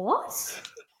 What?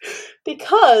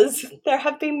 Because there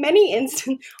have been many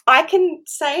instances. I can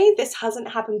say this hasn't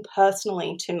happened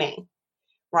personally to me,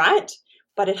 right?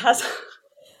 But it has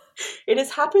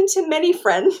happened to many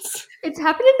friends. It's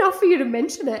happened enough for you to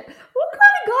mention it. What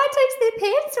kind of guy takes their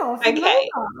pants off? Okay.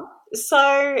 So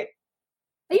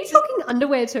are you talking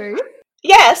underwear too?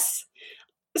 Yes.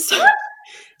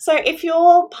 So if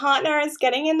your partner is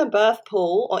getting in the birth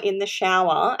pool or in the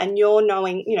shower and you're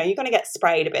knowing, you're going to get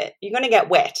sprayed a bit, you're going to get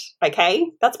wet,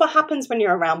 okay? That's what happens when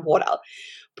you're around water.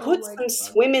 Put some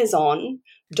swimmers on.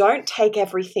 Don't take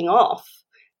everything off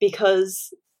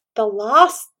because the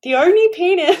only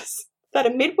penis that a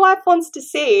midwife wants to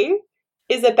see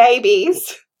is a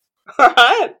baby's,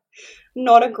 right?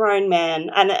 Not a grown man.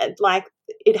 And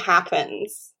it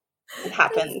happens. It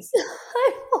happens.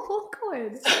 So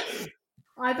awkward.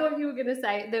 I thought you were going to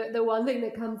say the one thing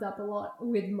that comes up a lot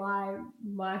with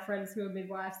my friends who are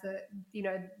midwives that,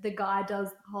 the guy does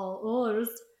the whole,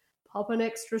 just pop an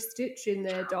extra stitch in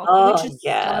there, doc, which is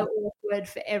so awkward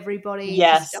for everybody.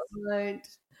 Yes. Just don't.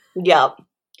 Yep.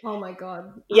 Oh, my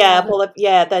God.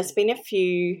 Yeah, there's been a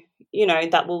few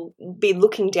that will be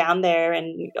looking down there,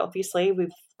 and obviously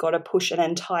we've got to push an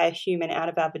entire human out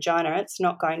of our vagina. It's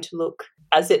not going to look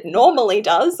as it normally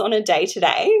does on a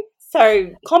day-to-day.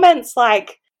 So comments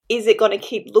like, is it going to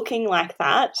keep looking like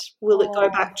that? Will it go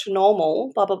back to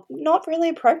normal? Blah, blah, not really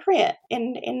appropriate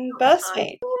in birth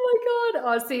speed. Oh my God.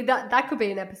 Oh, see, that could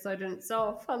be an episode in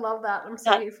itself. I love that. I'm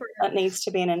so here for it. That needs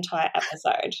to be an entire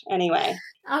episode. Anyway.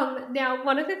 Now,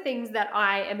 one of the things that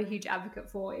I am a huge advocate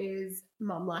for is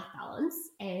mum-life balance,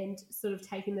 and sort of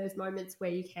taking those moments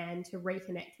where you can to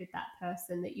reconnect with that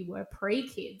person that you were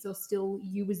pre-kids, or still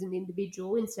you as an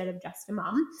individual instead of just a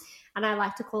mum. And I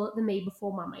like to call it the me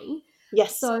before mummy.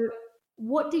 Yes. So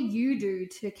what do you do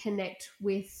to connect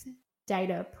with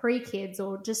Data pre-kids,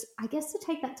 or just, I guess, to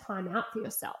take that time out for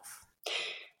yourself?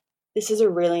 This is a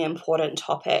really important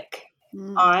topic.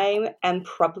 I am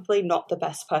probably not the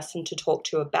best person to talk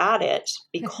to about it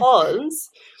because,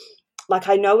 like,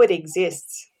 I know it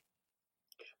exists,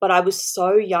 but I was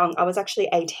so young. I was actually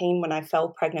 18 when I fell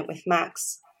pregnant with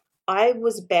Max. I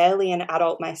was barely an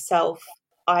adult myself.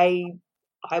 I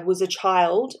was a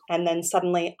child, and then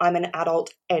suddenly I'm an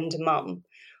adult and mum.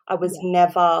 I was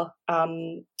never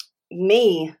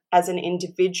me as an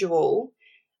individual,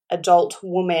 adult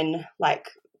woman, like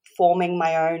forming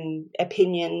my own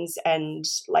opinions and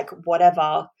like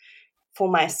whatever for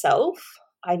myself.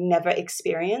 I never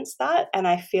experienced that. And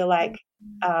I feel like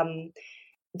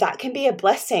that can be a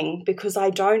blessing, because I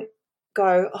don't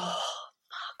go, oh,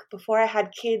 fuck, before I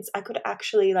had kids, I could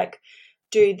actually like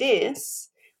do this.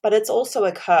 But it's also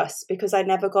a curse, because I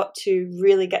never got to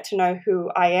really get to know who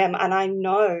I am. And I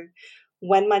know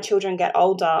when my children get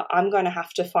older, I'm going to have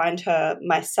to find her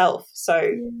myself.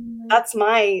 So that's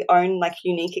my own like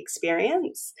unique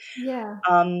experience. Yeah.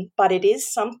 But it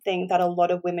is something that a lot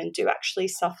of women do actually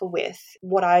suffer with,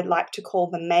 what I like to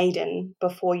call the maiden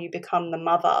before you become the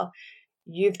mother.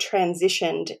 You've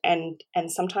transitioned, and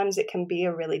sometimes it can be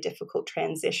a really difficult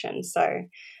transition. So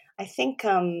I think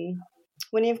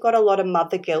when you've got a lot of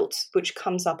mother guilt, which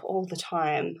comes up all the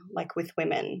time, like with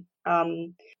women,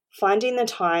 finding the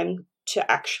time to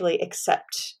actually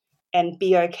accept and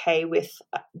be okay with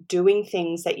doing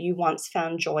things that you once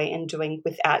found joy in doing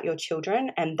without your children,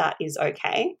 and that is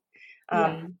okay.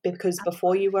 Because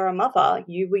before you were a mother,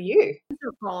 you were you. She's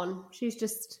not gone.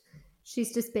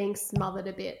 She's just being smothered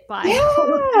a bit by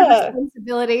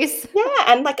responsibilities. Yeah,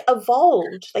 and like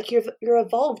evolved. Like you're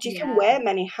evolved. You can wear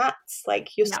many hats. Like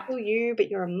you're still you, but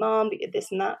you're a mom, but you're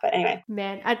this and that. But anyway.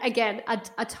 Man, again,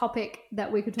 a topic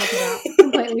that we could talk about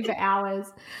completely for hours.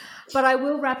 But I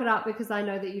will wrap it up, because I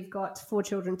know that you've got 4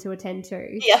 children to attend to.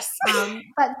 Yes.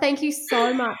 But thank you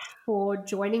so much for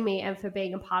joining me and for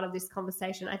being a part of this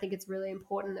conversation. I think it's really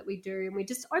important that we do, and we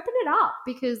just open it up,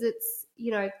 because it's,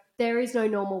 there is no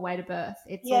normal way to birth.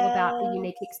 It's all about a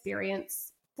unique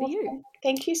experience for you.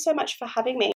 Thank you so much for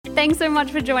having me. Thanks so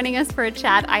much for joining us for a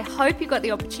chat. I hope you got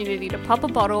the opportunity to pop a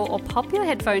bottle or pop your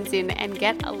headphones in and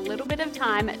get a little bit of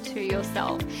time to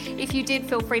yourself. If you did,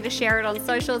 feel free to share it on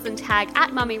socials and tag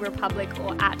 @MummyRepublic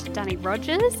or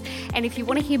 @DannyRogers. And if you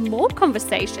want to hear more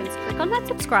conversations, click on that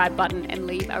subscribe button and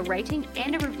leave a rating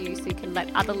and a review so you can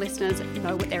let other listeners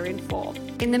know what they're in for.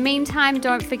 In the meantime,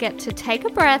 don't forget to take a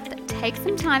breath, take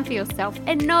some time for yourself,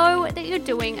 and know that you're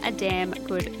doing a damn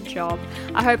good job.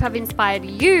 I hope I've inspired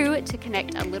you to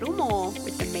connect a little more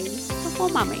with the me before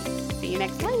mummy. See you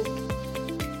next week.